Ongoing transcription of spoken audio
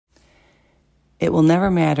It will never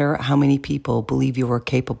matter how many people believe you are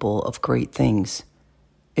capable of great things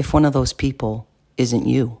if one of those people isn't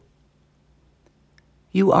you.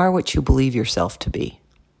 You are what you believe yourself to be.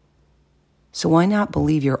 So why not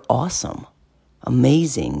believe you're awesome,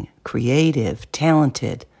 amazing, creative,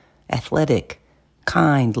 talented, athletic,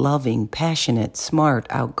 kind, loving, passionate, smart,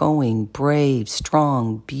 outgoing, brave,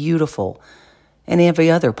 strong, beautiful, and every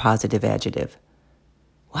other positive adjective?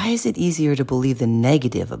 Why is it easier to believe the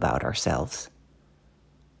negative about ourselves?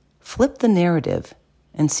 Flip the narrative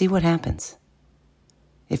and see what happens.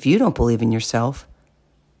 If you don't believe in yourself,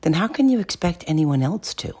 then how can you expect anyone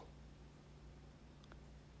else to?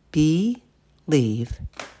 Believe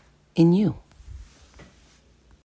in you.